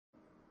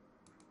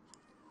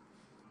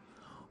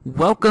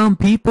Welcome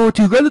people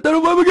to Grand Theft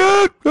Auto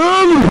again!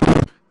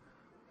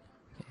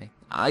 Okay.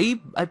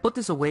 I put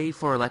this away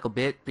for like a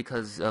bit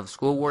because of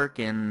schoolwork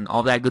and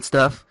all that good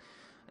stuff,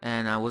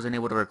 and I wasn't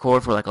able to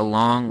record for like a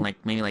long, like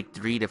maybe like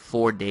 3 to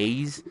 4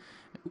 days,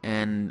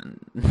 and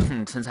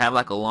since I have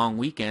like a long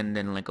weekend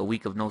and like a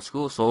week of no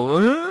school,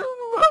 so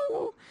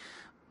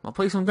I'll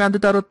play some Grand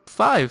Theft Auto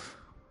 5.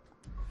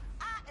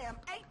 I am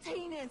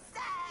 18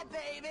 inside,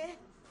 baby.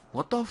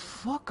 What the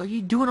fuck are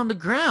you doing on the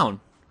ground?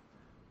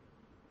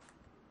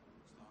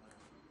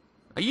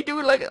 Are you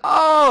doing like,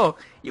 oh,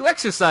 you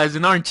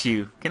exercising, aren't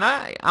you? Can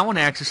I want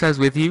to exercise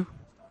with you.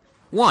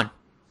 1,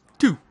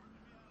 2,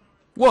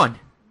 1,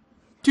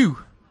 2,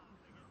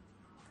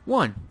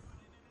 1,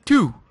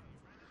 2.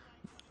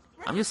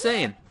 I'm just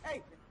saying.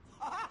 Hey.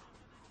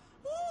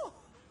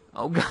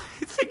 Oh god,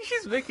 I think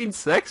she's making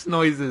sex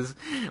noises.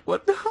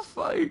 What the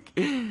fuck?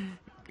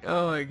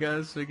 Oh my god,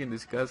 it's freaking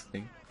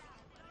disgusting.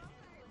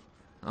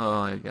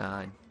 Oh my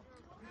god.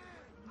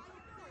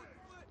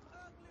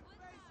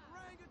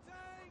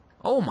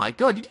 Oh my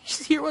god, did you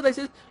just hear what I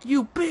said?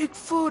 You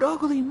Bigfoot,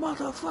 ugly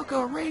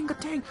motherfucker,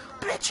 orangutan,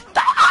 bitch!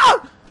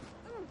 Ah!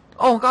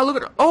 Oh god, look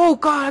at her. Oh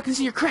god, I can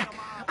see your crack.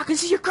 I can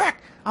see your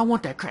crack. I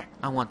want that crack.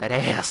 I want that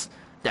ass.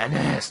 That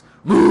ass.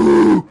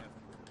 Moo!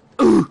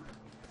 Ooh!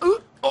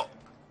 Ooh! Oh!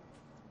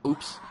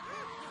 Oops.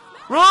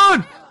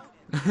 Run!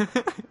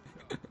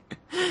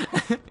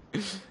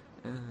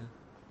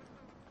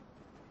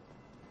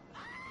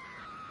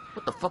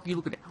 What the fuck are you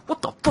looking at?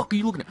 What the fuck are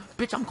you looking at?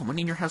 Bitch, I'm coming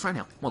in your house right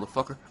now,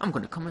 motherfucker. I'm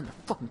gonna come in and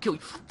fucking kill you.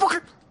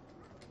 Fucker!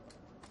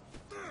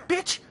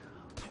 Bitch!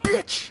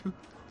 Bitch!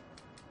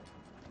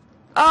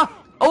 Ah!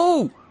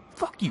 Oh!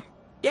 Fuck you!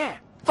 Yeah!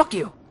 Fuck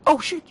you! Oh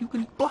shit, you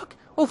can block?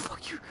 Oh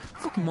fuck you!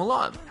 Fucking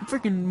Malad!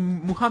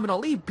 Freaking Muhammad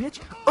Ali, bitch!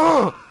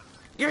 Oh!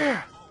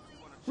 Yeah!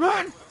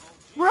 Run!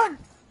 Run!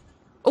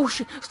 Oh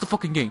shit, it's the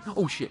fucking game.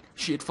 Oh shit,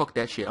 shit, fuck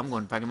that shit. I'm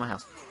going back in my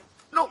house.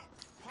 No!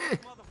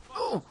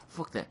 Oh!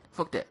 Fuck that.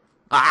 Fuck that.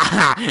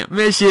 Ah!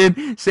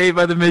 Mission! Saved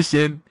by the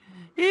mission.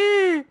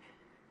 Yeah.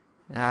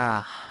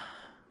 Ah.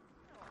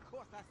 Of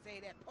course I say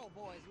that poor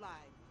boy's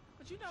lying.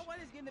 But you know what?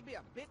 It's getting to be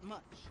a bit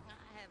much.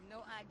 I have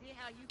no idea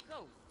how you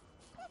cope.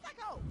 Of course I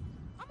cope.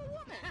 I'm a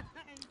woman.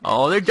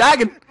 Oh, they're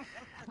jogging.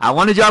 I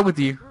want to jog with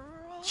you.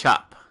 Girl,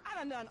 Chop.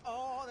 I done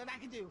all that I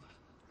can do.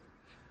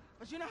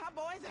 But you know how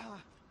boys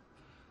are.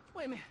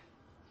 Wait a minute.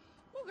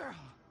 Oh, girl.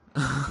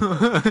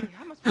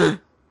 How much?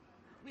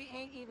 We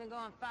ain't even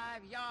gone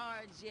 5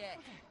 yards yet.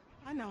 Okay.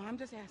 I know. I'm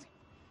just asking.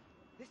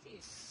 This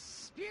is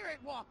spirit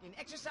walking.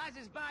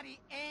 Exercises body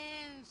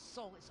and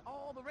soul. It's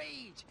all the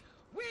rage.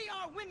 We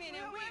are women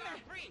and we are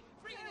free.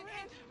 Free in the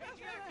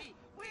patriarchy.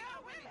 We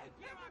are women.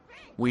 We are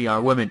free. We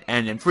are women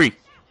and free.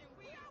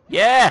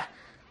 Yeah!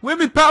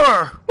 Women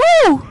power!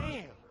 Woo!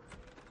 Damn.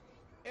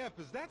 F,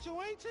 is that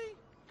your auntie?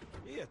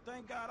 Yeah,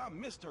 thank God I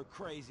missed her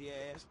crazy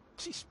ass.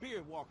 She's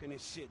spirit walking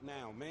this shit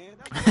now, man.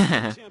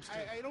 That's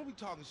Hey, don't be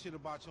talking shit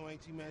about your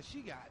auntie, man.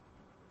 She got.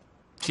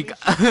 She I mean,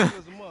 got. she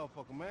is a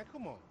motherfucker, man.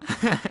 Come on.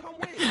 come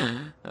with me.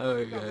 Oh my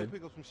We gotta go god.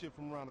 pick up some shit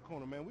from around the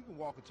corner, man. We can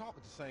walk and talk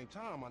at the same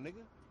time, my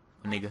nigga.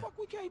 Nigga. Fuck,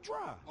 we can't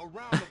drive.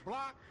 Around the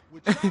block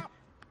with Chop,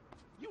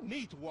 you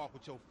need to walk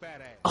with your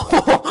fat ass.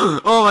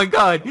 Oh my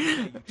god.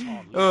 You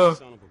talk, Oh.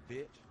 son of a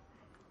bitch.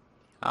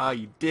 Ah,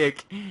 you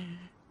dick.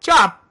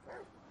 Chop!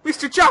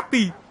 Mr.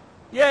 Choppy!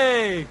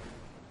 Yay!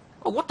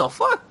 Oh, what the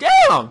fuck? Damn!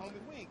 Homie,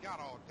 we ain't got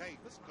all day.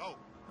 Let's go.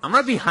 I'm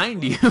right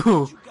behind you.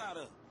 You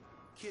gotta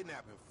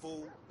Kidnapping,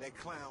 fool. That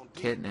clown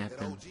D. Kidnapping.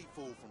 That OG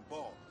fool from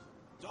Ball.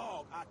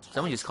 dog. I told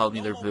Someone just called me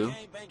you, their no boo. more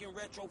gang-banging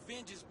retro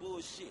vengeance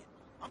bullshit.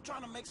 I'm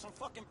trying to make some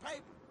fucking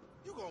paper.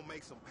 You gonna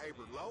make some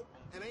paper, low,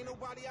 and ain't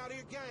nobody out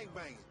here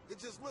gangbanging. It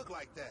just look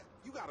like that.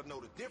 You gotta know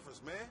the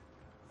difference, man.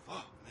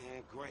 Fuck,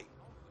 man, great.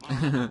 My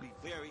mom will be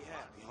very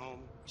happy,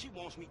 homie. She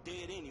wants me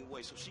dead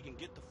anyway so she can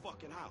get the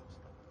fucking house.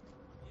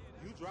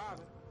 You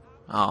driving.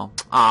 Oh.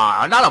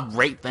 Ah, not a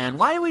rape van.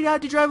 Why do we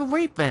have to drive a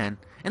rape van?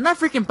 And that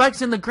freaking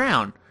bike's in the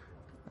ground.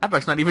 That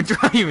bike's not even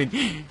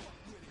driving.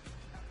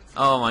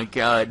 Oh my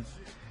god.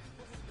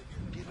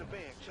 Get in the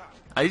van, Chop.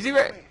 Are you see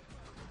where?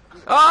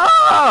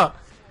 Ah!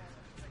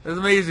 That's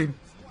amazing.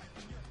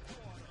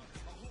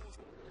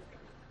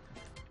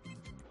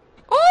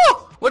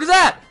 Oh! What is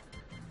that?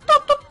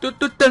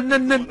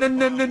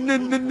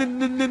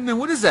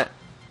 What is that?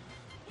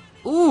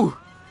 Ooh!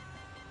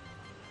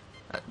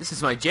 This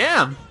is my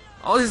jam.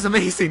 Oh, this is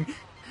amazing.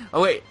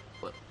 Oh wait,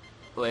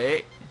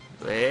 wait.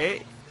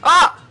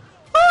 Ah!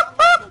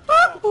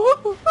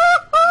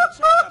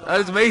 That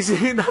is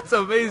amazing. That's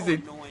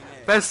amazing.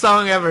 Best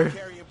song ever.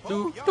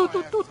 Oh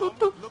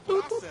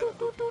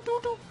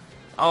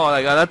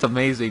my god, that's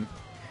amazing.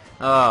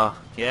 Oh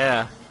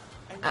yeah.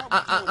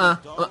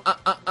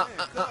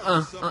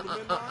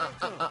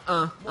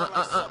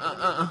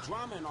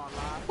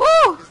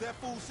 Woo! Is that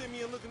fool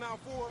Simeon looking out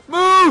for us?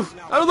 Move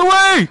out of the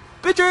way,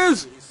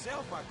 bitches!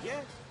 Yourself, I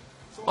guess.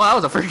 Oh, that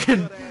was a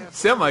freaking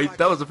semi.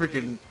 That was a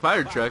freaking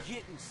fire truck.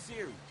 Getting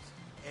serious.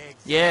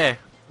 Yeah.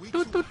 We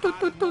too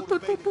highly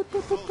motivated for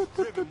those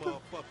driven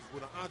motherfuckers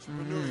with an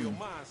entrepreneurial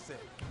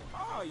mindset.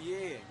 Oh,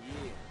 yeah.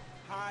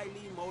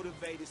 highly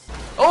motivated,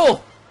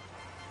 Oh!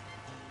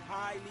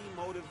 highly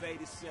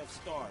motivated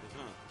self-starters,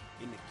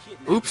 huh? In the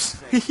kidnapping Oops.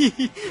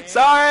 section.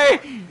 Sorry.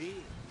 Big,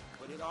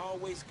 but it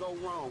always go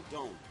wrong,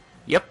 don't it?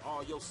 Yep.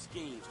 All your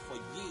schemes for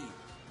years.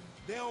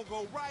 They don't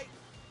go right,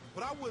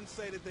 but I wouldn't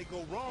say that they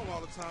go wrong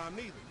all the time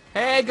neither.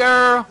 Hey,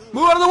 girl.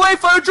 Move out of the way,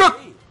 fire truck.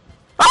 Hey,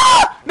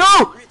 Ah!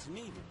 No! rich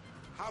neither.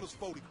 How does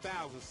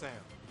 40,000 sound?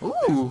 Ooh.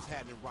 That's what's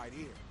happening right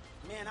here.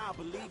 Man, I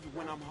believe you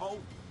when I'm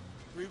holding.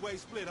 Three-way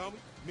split, homie.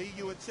 Me,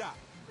 you, and Chop.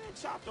 Man,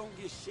 Chop don't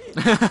get shit.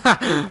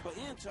 But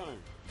intern.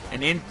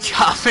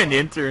 Chop an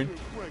intern.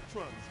 Frank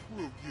trying to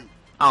screw you.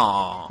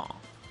 Aww.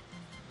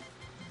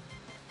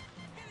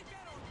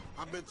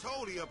 I've been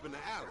told he up in the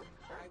alley.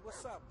 Hey,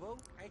 what's up, boo?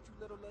 Ain't you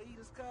little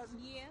Laida's cousin?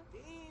 Yeah.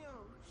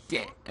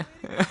 Damn. Yeah.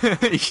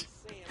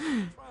 Saying, I'm trying to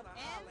And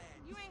holler at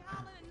you ain't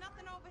hollering at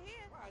nothing over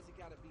here. Why is it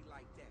gotta be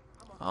like that?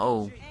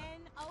 Oh.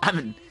 And I'm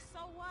OG, in- so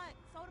what?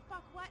 So the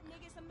fuck what,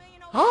 nigga? It's $1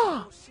 million over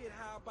Oh. Oh shit,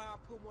 how about I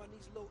put one of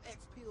these little X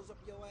pills up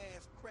your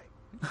ass crack?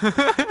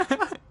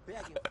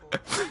 Begging for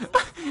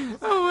it.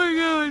 Oh my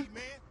god.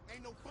 Man,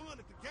 ain't no fun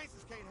if the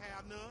gangsters can't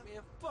have none.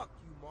 Man, fuck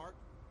you, Mark.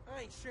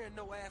 I ain't sharing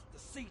no ass to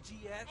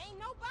CGS. Ain't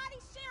nobody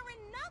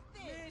sharing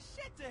nothing. Man,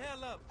 shut the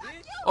hell up,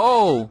 bitch.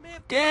 Oh, Man,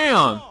 fuck damn.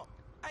 law.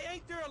 Hey,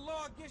 ain't there a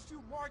law against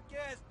you mark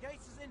ass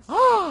gangsters in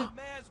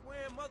mask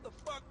wearing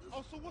motherfuckers?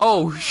 Oh, so what's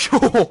Oh, up, man? sure.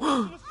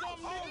 What's up,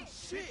 Oh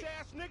nigga? shit. Bitch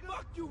ass nigga.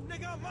 Fuck you,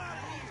 nigga. I'm out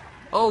of here.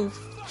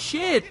 Oh,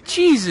 shit.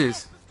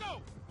 Jesus. Let's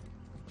go.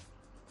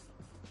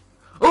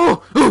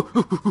 Oh.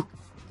 Ooh.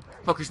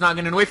 Fucker's not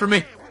getting away from me.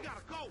 Man, we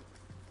gotta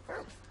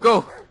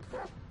Go. go.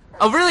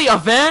 Oh, really? A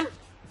van?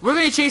 We're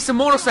gonna chase a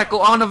motorcycle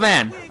on a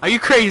van. Are you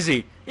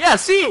crazy? Yeah,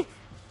 see?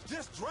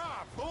 Just drive,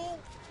 fool.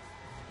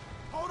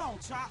 Hold on,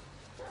 Chop.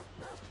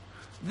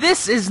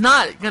 This is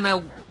not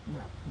gonna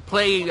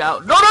play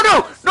out. No, no,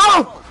 no!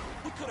 No!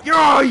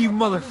 Oh, you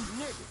mother...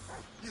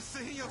 You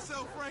see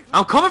yourself, Frank?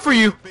 I'm coming for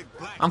you. Big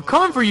black I'm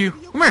coming for you.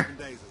 motherfucker. Come here.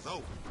 Your days is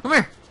over. Come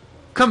here.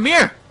 Come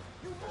here.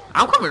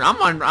 I'm coming.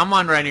 I'm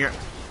on right here.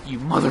 You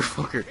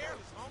motherfucker.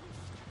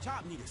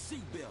 Chop need a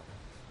seatbelt.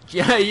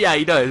 Yeah,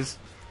 he does.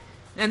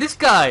 And this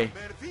guy.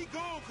 Man, if he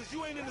gone, cause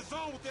you ain't in the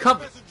zone with that Come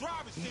special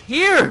driving shit,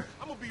 here.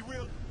 I'm gonna be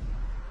real.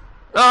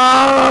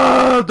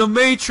 Ah, the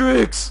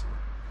Matrix.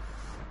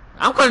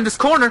 I'm cutting this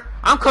corner.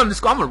 I'm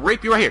gonna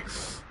rape you right here.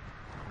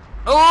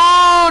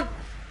 Oh,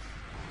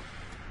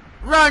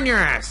 run your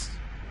ass.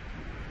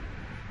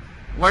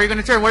 Where are you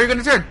gonna turn? Where are you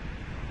gonna turn?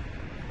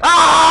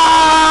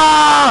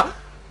 Ah!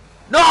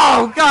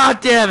 No! God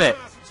damn it!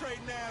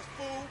 Concentrating ass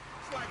fool.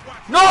 It's like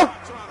watching No!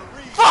 somebody trying to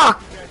read Fuck!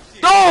 that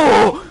shit.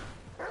 No!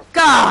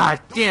 God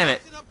damn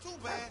it! Mess it up too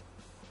bad.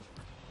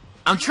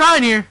 I'm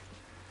trying here.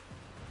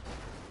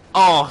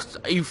 Oh,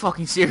 are you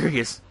fucking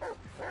serious?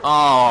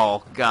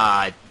 Oh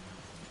God!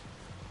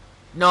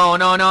 No!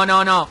 No! No!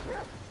 No! No!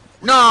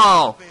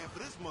 No! Fan for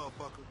this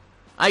motherfucker.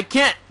 I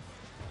can't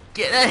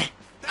get it.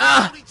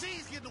 That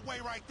ODG's getting away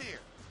right there.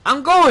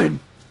 I'm going.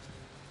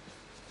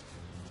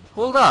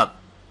 Hold up.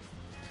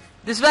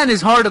 This van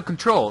is hard to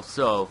control,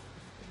 so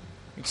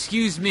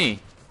excuse me.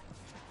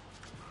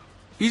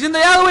 He's in the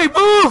alleyway.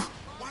 Move!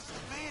 Watch the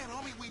van,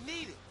 homie. We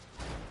need it.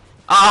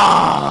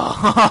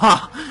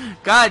 Oh,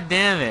 God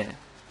damn it.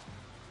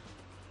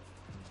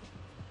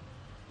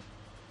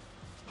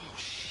 Oh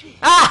shit.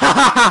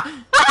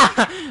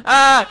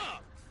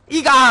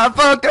 You got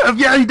fucked up,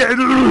 yeah, you did.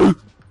 Man,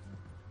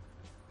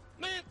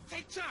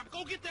 take time.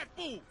 Go get that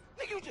fool.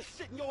 Nigga, you just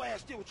sitting your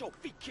ass there with your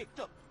feet kicked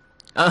up.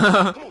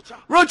 Come on,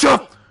 Chop. Run,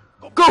 Chop!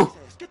 Go! Go! get his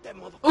ass. Get that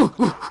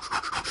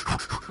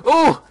motherfucker.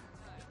 Oh!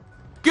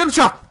 Get him,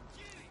 Chop!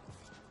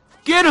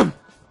 Get him!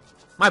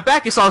 My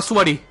back is all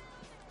sweaty.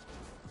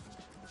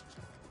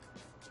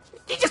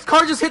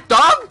 Car just hit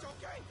dog?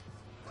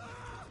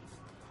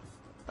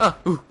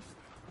 Ooh.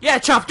 Yeah,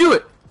 Chop, do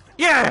it!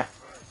 Yeah!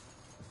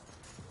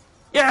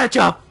 Yeah,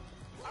 Chop!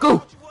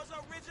 Go!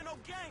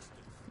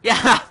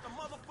 Yeah!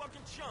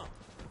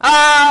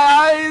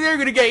 They're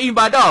gonna get eaten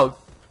by a dog.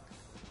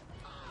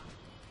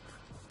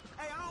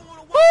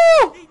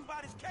 Woo!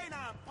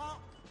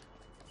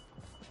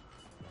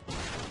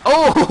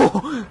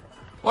 Oh!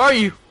 Where are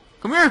you?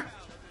 Come here!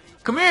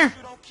 Come here!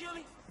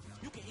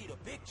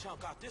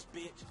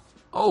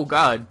 Oh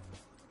God!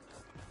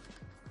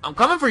 I'm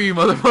coming for you,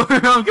 motherfucker!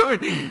 I'm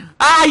coming!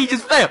 Ah! You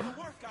just fell!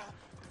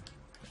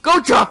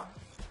 Go, Chop!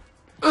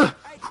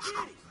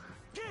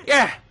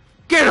 Yeah!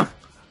 Get him!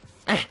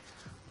 Hey.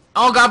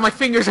 Oh God, my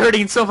finger's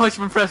hurting so much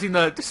from pressing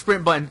the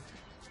sprint button.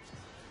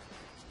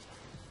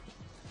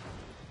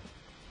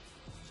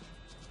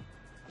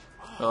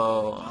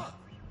 Oh.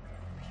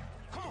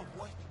 Come on,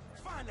 boy.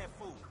 Find that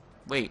fool.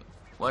 Wait,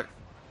 what?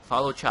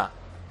 Follow Chop.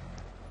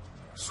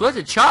 Sweat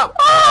to Chop?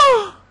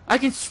 Oh! I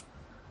can.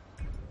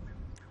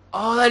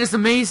 Oh, that is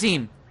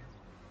amazing.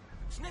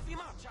 Sniff him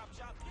out, Chop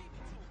Chop. Leave it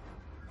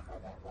to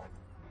him.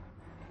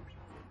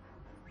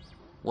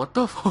 What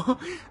the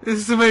fuck? This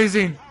is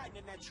amazing. Hiding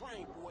in that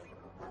train, boy.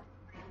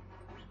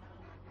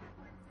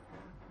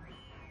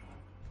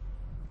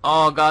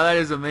 Oh God, that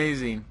is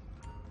amazing.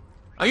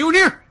 Are you in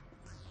here?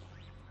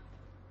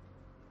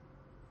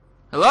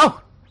 Hello?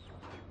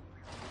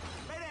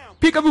 Lay down.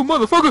 Peekaboo,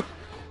 motherfucker!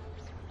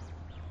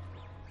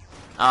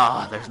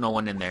 Ah, there's no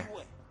one in there.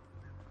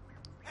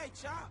 Hey,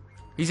 Chop.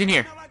 He's in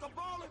here. Feel like a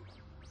baller?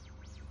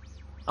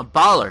 A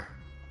baller.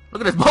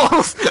 Look at his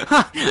balls.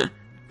 Your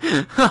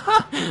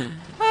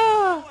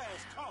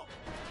ass caught.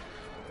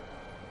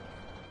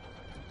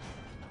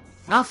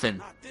 Nothing.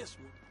 Not this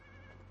one.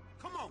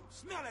 Come on,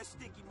 smell that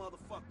stinky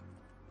motherfucker.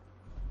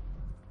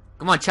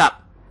 Come on,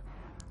 Chop.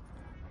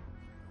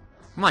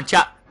 Come on,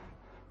 Chop.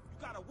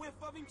 You got a whiff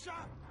of him,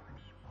 Chop?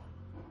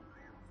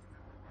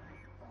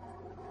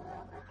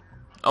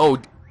 Oh,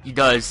 he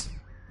does.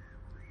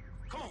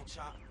 Come on,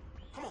 Chop.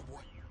 Come on, boy.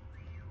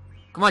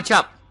 Come on,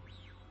 Chop.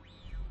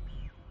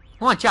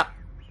 Come on, Chop.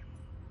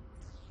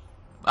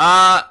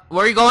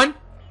 Where are you going?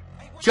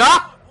 Hey, what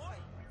Chop? you doing, boy?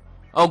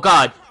 Oh,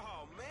 God.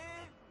 Oh, man.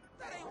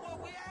 That ain't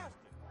what we after.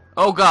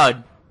 Oh,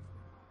 God.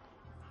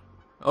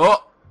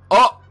 Oh.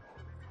 Oh.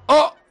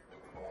 Oh.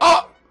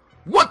 Oh.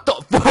 What the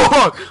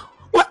fuck?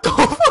 What the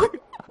fuck?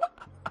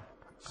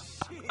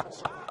 Shit,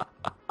 Chop.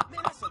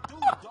 Man, that's a dude,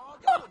 dog.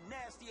 You're a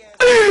nasty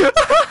ass.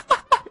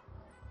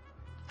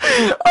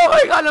 Oh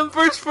my God, I'm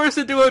first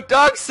person to have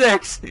dog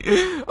sex.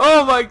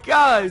 Oh my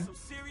God. Some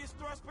serious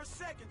thrust per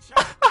second,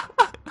 Chop.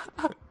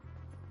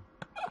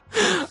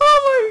 Oh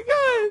my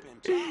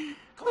God.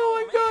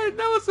 Oh my God,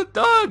 that was a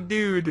dog,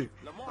 dude.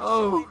 Lamar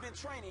Oh. ain't been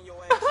training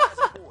your ass as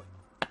a boy.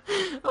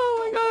 Oh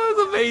my God, that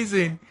was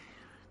amazing.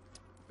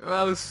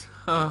 That was.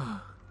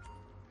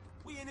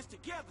 We in this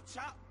together,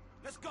 Chop.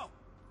 Let's go.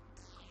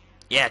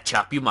 Yeah,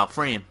 Chop, you my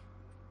friend.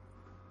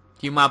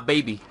 You my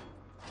baby.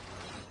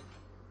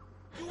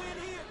 You in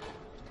here?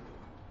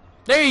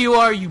 There you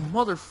are, you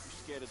mother.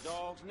 Scared of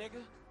dogs,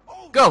 nigga?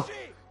 Oh, Go,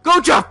 shit.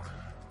 go, Chop.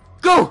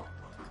 Go.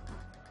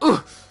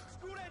 Ugh.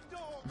 Screw that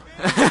dog,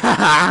 man.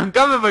 I'm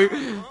coming for you.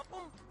 Hump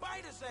him,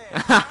 bite his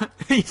ass.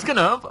 He's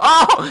gonna hump.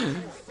 Oh.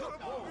 Shut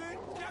up, man.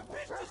 That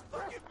bitch just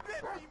fucking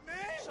bit me, man.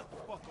 Shut the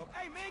fuck up.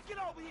 Hey, man, get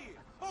over here.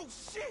 Oh,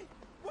 shit.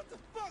 What the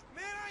fuck,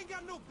 man? I ain't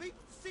got no beef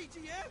with the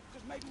CGF.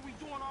 Cause maybe we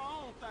doing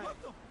our own thing. What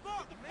the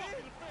fuck, man?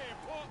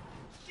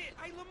 Shit.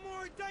 Hey,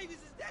 Lamar Davis,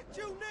 is that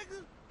you,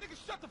 nigga? Nigga,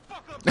 shut the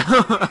fuck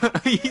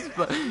up. He's.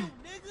 That's you,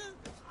 nigga.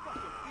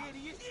 Fucking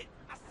idiot.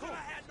 I said I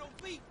had no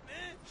beef,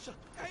 man. Shut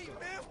the Hey,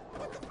 man,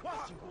 what the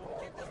fuck?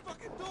 Get this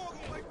fucking dog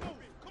away from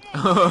me.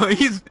 Come on.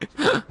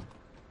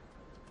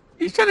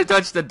 He's trying to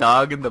touch the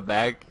dog in the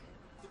back.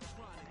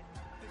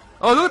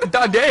 Oh, look at the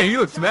dog. Dang, he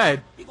looks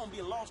mad. He gonna be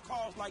a lost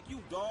cause like you,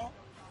 dog.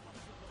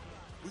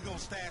 We gonna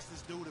stash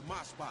this dude in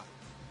my spot.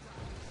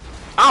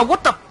 Oh,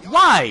 what the?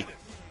 Why?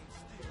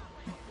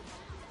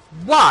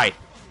 Why?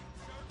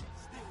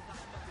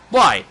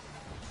 Why?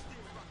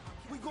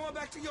 We going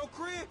back to your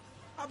crib?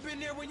 I've been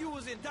there when you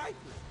was in diapers.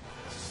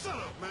 Shut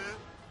up, man.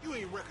 You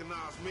ain't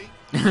recognize me.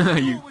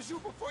 You. It was you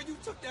before you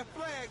took that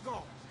flag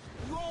off.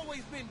 You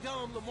always been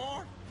dumb,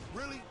 Lamar.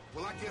 Really?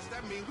 Well, I guess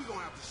that means we gonna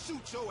have to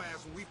shoot your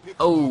ass when we pick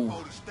Oh. up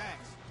 40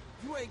 stacks.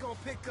 You ain't gonna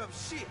pick up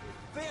shit.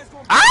 Fans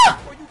gonna be Ah!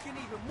 before you can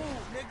even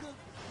move, nigga.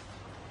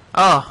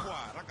 Oh.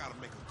 Quiet, I gotta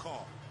make a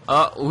call.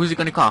 Who's he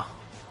gonna call?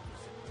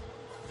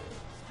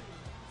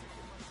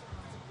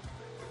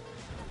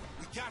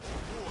 We got you,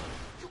 boy.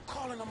 You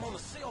calling them on the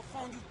cell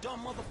phone, you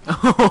dumb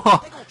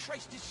motherfucker. They gonna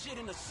trace this shit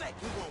in a sec.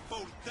 We want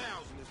 40,000.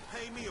 Is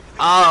pay me or pay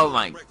Oh me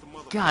my to wreck the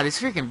motherfucker. God, this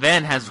freaking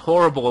van has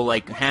horrible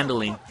like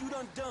handling. What the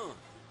fuck you done?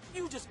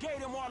 You just gave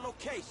them our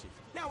location.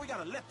 Now we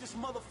gotta let this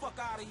motherfucker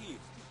out of here.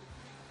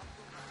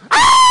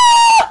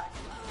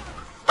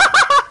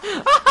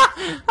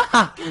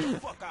 Get the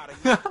fuck out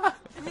of here.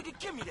 And nigga,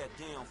 give me that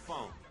damn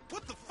phone.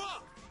 What the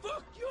fuck?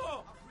 Fuck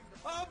y'all.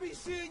 I'll be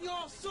seeing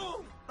y'all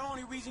soon. The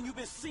only reason you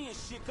been seeing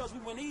shit cause we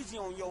went easy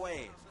on your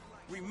ass.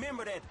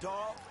 Remember that,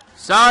 dog.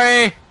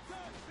 Sorry.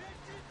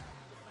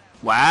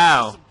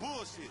 Wow. Some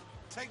bullshit.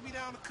 Take me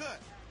down the cut.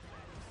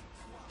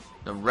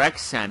 The rec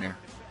center.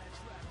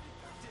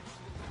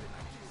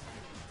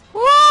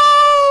 Woo!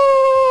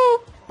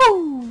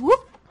 Woo!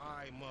 Whoop. All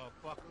right,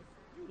 motherfucker.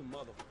 You the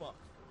motherfucker.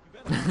 You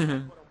better for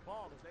them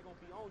ballers. They gonna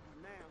be on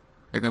you now.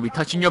 They're gonna be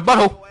touching your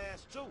butthole. Your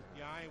ass too.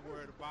 Yeah, I ain't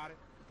worried about it.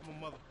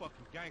 I'm a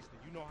motherfucking gangster.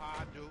 You know how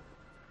I do.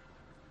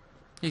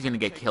 He's gonna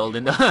get killed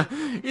in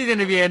the. He's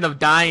gonna be end up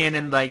dying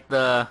in like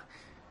the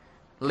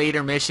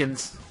later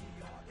missions.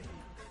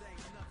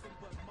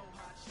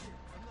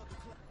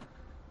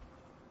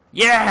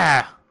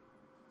 Yeah.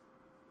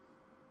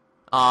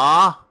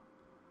 Aw.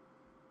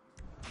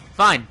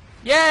 Fine.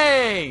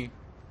 Yay.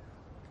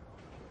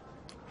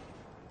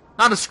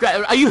 Not a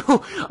scratch.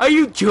 Are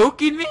you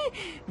joking me?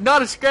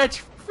 Not a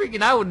scratch.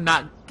 Freaking, I would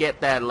not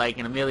get that like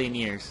in a million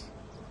years.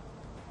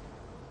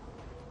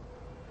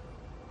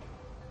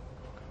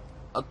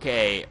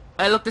 Okay.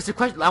 Hey, look, there's a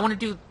question. I want to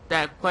do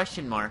that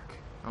question mark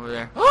over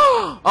there.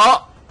 Oh!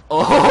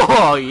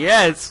 Oh,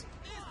 yes!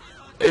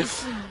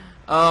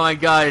 Oh my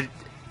god.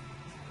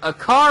 A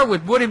car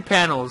with wooden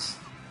panels.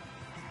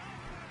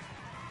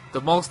 The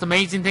most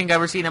amazing thing I've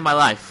ever seen in my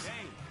life.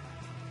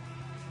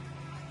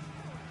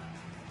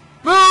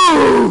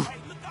 Move! Hey,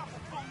 look out for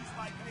fools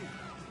like me.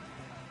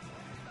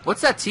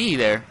 What's that T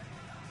there?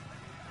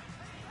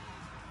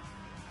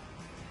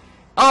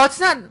 Oh, it's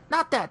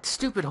not that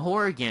stupid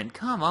whore again.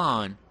 Come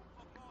on.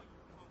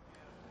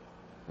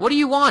 What do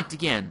you want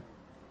again?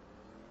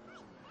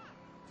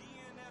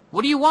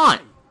 What do you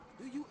want?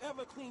 Do you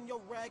ever clean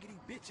your raggedy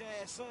bitch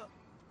ass up?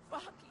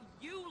 Fuck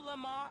you,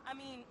 Lamar. I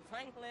mean,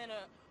 Franklin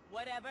or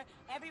whatever.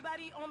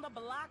 Everybody on the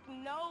block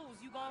knows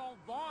you gone on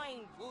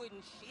Vinewood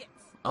and shit.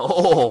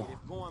 Oh.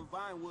 If going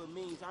Vinewood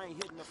means I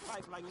ain't hitting the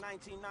pipe like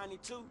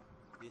 1992,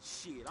 then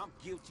shit, I'm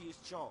guilty as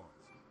charged.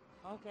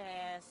 Punk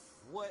ass.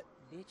 What?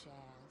 Bitch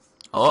ass.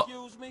 Oh.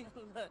 Excuse me?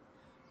 Look,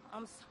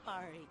 I'm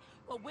sorry.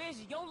 But where's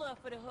your love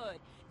for the hood?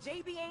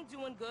 JB ain't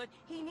doing good.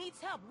 He needs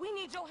help. We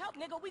need your help,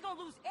 nigga. We gonna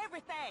lose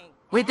everything.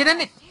 Wait,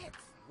 didn't it? Shit.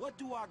 What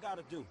do I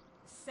gotta do?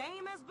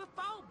 Same as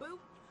before, boo.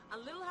 A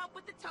little help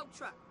with the tow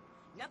truck.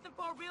 Nothing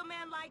for a real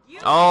man like you.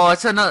 Oh,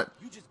 it's another.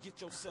 You just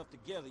get yourself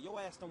together. Your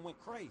ass done went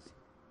crazy.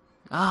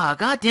 Ah,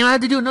 god damn! I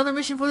have to do another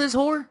mission for this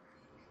whore.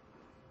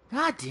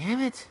 God damn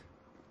it!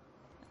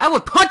 I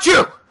would punch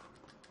you.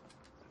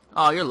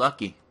 Oh, you're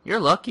lucky. You're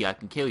lucky. I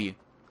can kill you.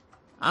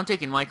 I'm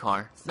taking my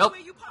car. So Nope.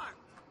 where you parked?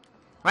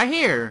 Right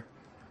here.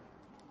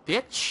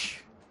 Bitch.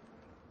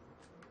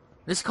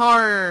 This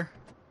car...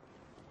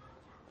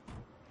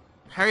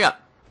 Hurry up.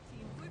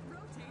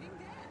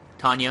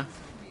 Tanya.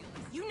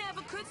 You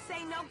never could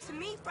say no to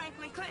me,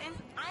 Franklin Clinton.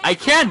 I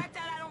can.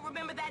 I don't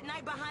remember that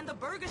night behind the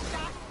burger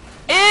shop.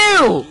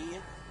 Ew! Yeah.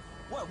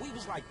 What, we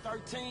was like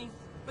 13?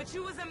 But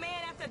you was a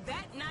man after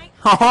that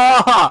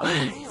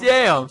night.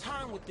 Damn.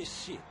 Time with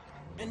this shit.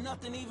 And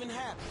nothing even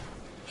happened.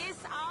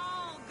 It's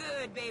all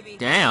good, baby.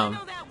 Damn. I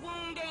know that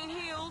wound ain't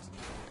healed.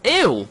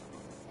 Ew.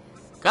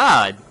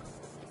 God.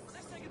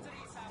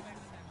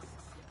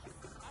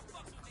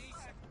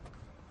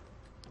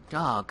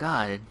 Oh,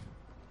 God.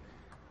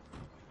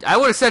 I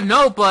would have said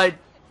no, but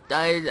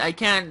I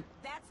can't.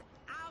 That's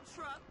our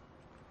truck.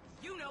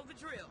 You know the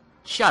drill.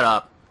 Shut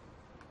up.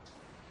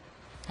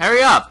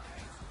 Hurry up.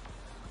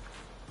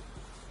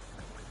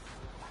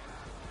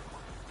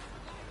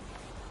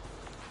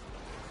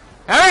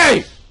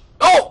 Hey!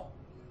 Oh!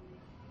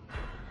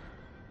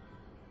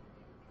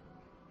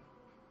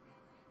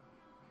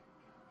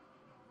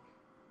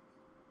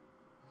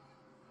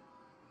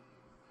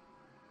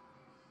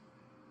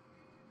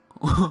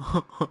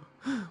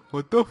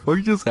 What the fuck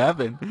just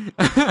happened?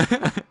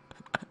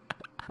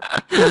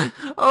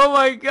 Oh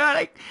my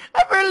god,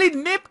 I barely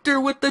nipped her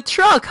with the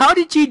truck. How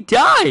did she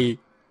die?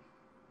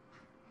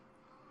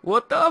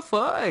 What the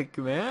fuck,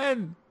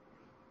 man?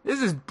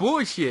 This is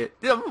bullshit.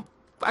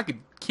 I could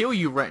kill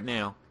you right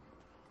now.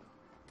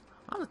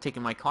 I'm not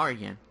taking my car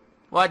again.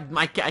 Well,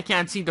 I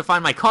can't seem to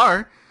find my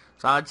car,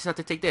 so I just have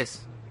to take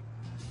this.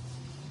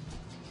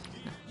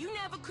 You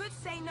never could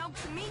say no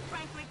to me,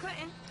 Franklin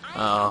Clinton. I ain't Oh.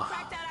 gonna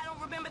crack that. I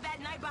don't remember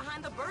that night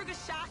behind the burger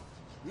shop.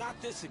 Not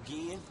this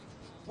again.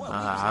 What, we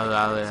Ah, was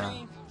like yeah.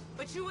 13?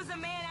 But you was a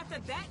man after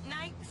that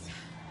night.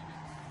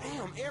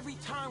 Damn, every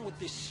time with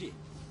this shit.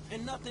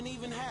 And nothing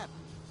even happened.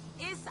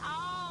 It's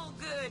all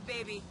good,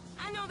 baby.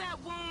 I know that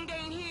wound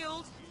ain't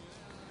healed.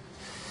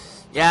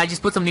 Yeah, I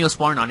just put some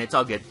Neosporin on it. It's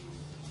all good.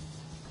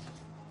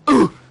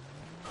 Ooh.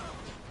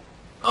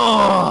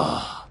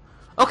 Oh.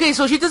 Okay,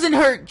 so she doesn't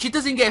hurt. She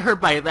doesn't get hurt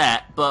by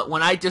that. But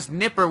when I just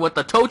nip her with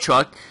the tow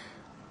truck.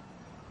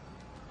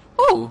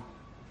 Ooh.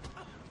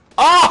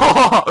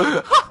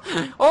 Oh!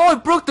 Oh,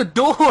 it broke the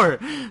door.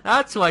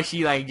 That's why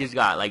she like just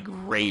got like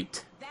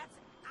raped. That's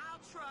our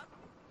truck.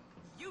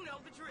 You know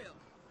the drill.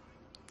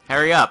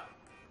 Hurry up.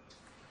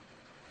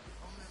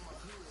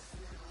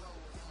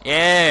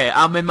 Yeah,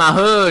 I'm in my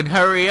hood.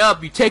 Hurry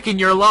up. You taking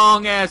your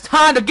long ass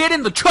time to get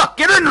in the truck.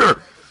 Get in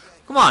there.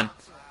 Come on.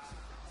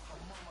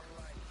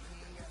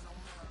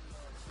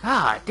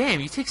 God damn,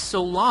 you take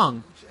so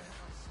long.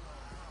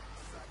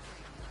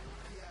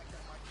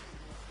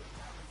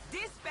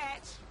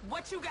 Dispatch,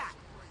 what you got?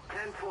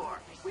 10-4.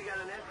 We got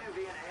an SUV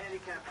in a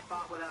handicapped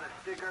spot without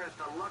a sticker. It's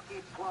the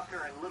Lucky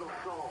Plucker and Little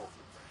Soul.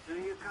 Do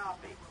you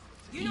copy?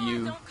 You know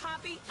You- I don't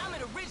copy. I'm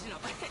an original.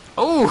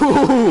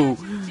 Oh,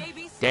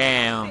 JB,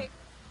 damn.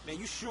 Man,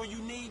 you sure you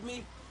need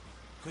me?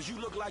 Cause you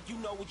look like you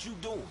know what you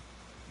doing.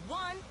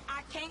 One,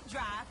 I can't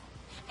drive.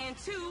 And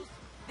two,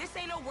 this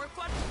ain't no work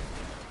for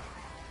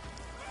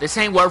This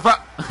ain't work for.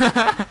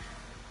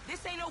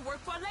 this ain't no work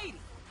for a lady.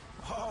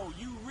 Oh,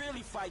 you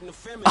really fighting the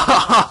feminist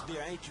cause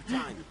there, ain't you,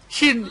 Tanya?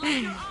 She. Like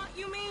your aunt,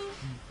 you mean?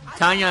 I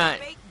Tanya- saw her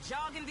fake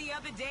jogging the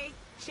other day,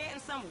 chanting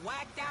some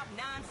whacked out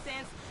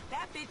nonsense.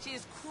 That bitch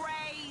is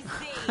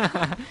crazy.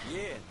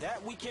 Yeah,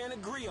 that we can't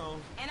agree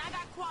on. And I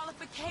got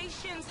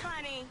qualifications,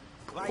 honey.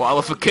 Like,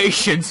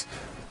 Qualifications.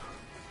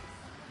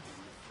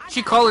 I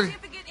She got called a her-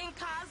 certificate in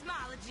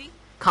cosmology.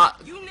 Co-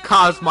 You never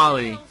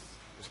cosmology. knew those.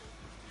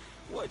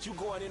 What, you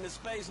going into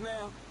space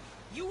now?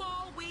 You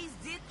always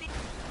did think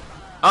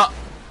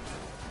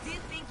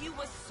you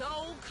were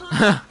so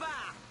clever.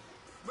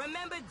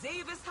 Remember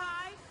Davis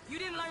High? You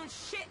didn't learn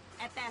shit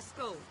at that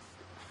school.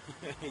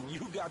 And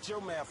you got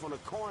your math on the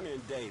corner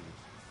in Davis.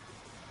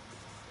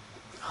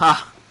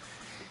 Ha.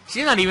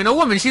 She's not even a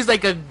woman. She's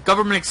like a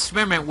government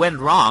experiment went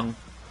wrong.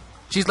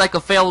 She's like a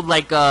failed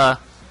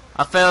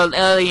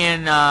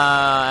alien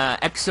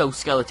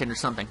exoskeleton or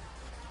something.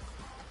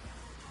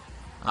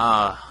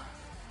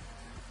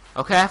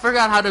 Okay, I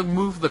forgot how to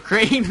move the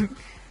crane.